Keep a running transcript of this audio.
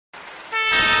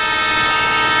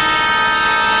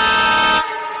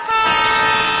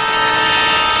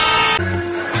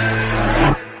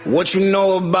What you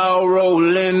know about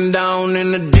rolling down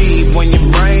in the deep? When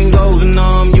your brain goes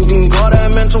numb, you can call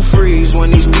that mental freeze. When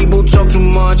these people talk too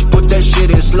much, put that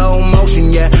shit in slow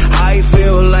motion. Yeah, I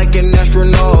feel like an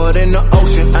astronaut in the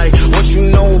ocean. Ay, what you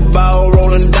know about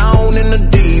rolling down in the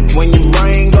deep? When your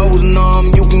brain goes numb,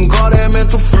 you can call that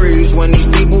mental freeze. When these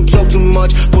people talk too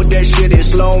much, put that shit in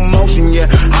slow motion. Yeah,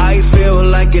 I feel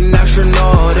like an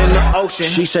astronaut in the ocean.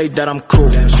 She say that I'm cool,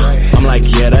 I'm like,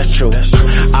 yeah, that's true.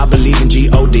 I believe in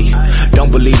G-O-D,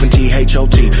 don't believe in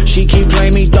T-H-O-T. She keep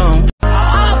playing me dumb.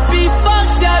 I'll be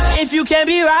fucked up if you can't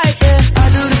be right, yeah. I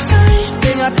do the same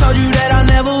thing I told you that I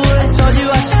never would. I told you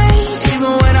I changed,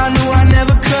 even when I knew I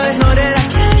never could. Know that I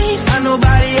can't find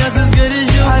nobody else as good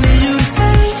as you. I need you to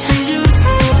stay, need you to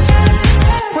stay.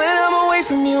 When I'm away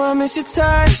from you, I miss your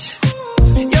touch.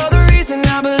 You're the reason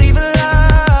I believe in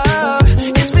love.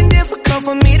 It's been difficult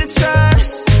for me to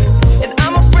trust, and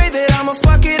I'm afraid that I'ma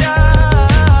fuck it up.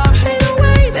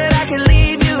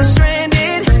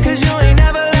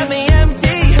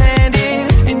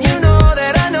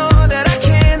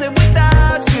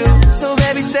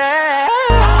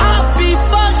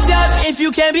 You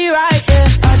can't be right, yeah.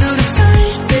 I do the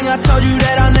same thing I told you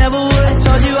that I never would. I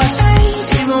told you I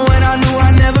changed, even when I knew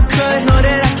I never could. Know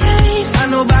that I can't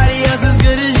find nobody else as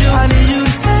good as you. I need you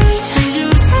to stay, need you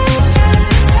to stay.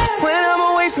 When I'm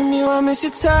away from you, I miss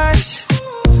your touch.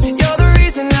 You're the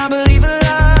reason I believe in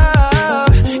love.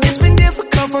 It's been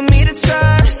difficult for me to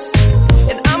trust,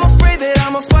 and I'm afraid that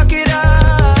I'ma fuck it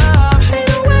up. Ain't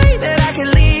no way that I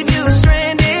can leave you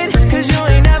stranded, 'cause you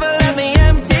ain't never left me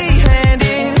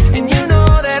empty-handed. And you know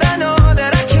that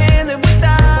I can't live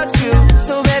without you.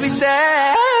 So baby, stay.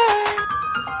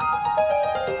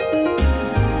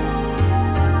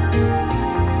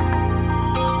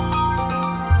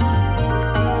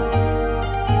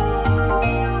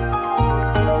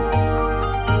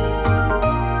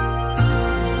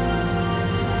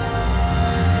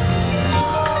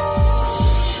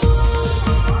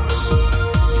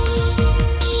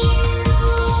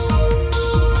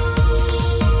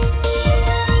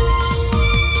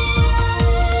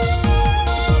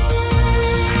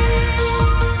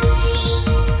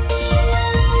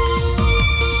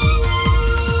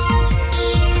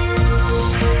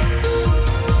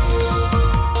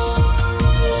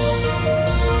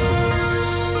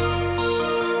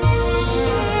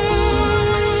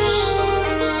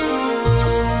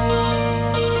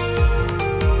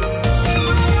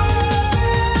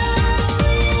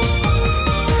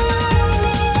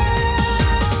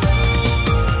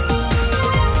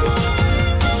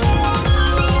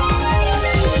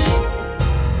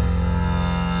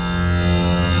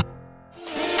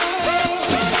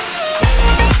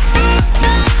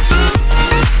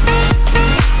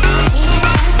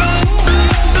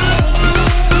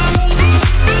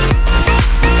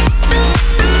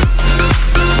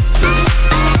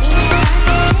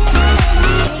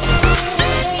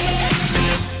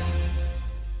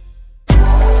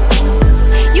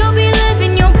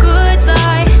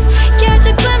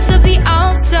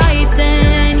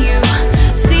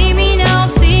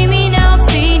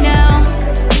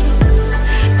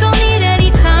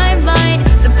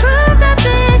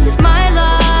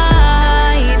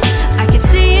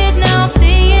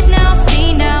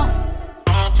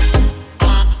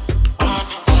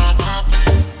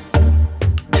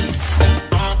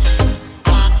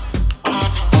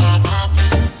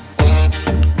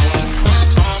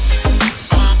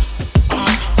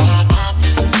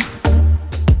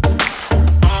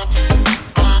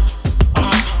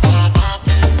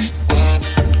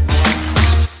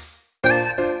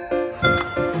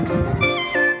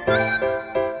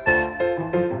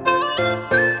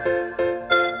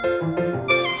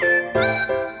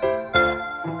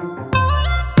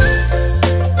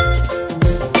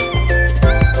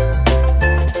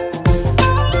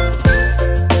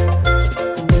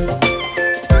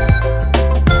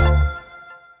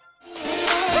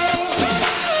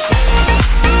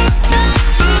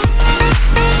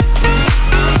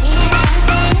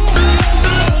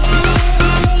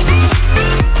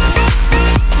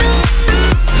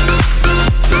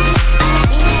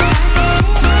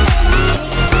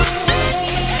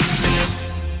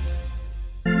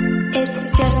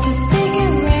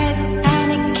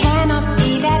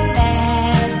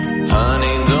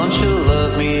 Honey, don't you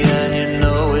love me and you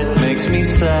know it makes me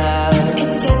sad?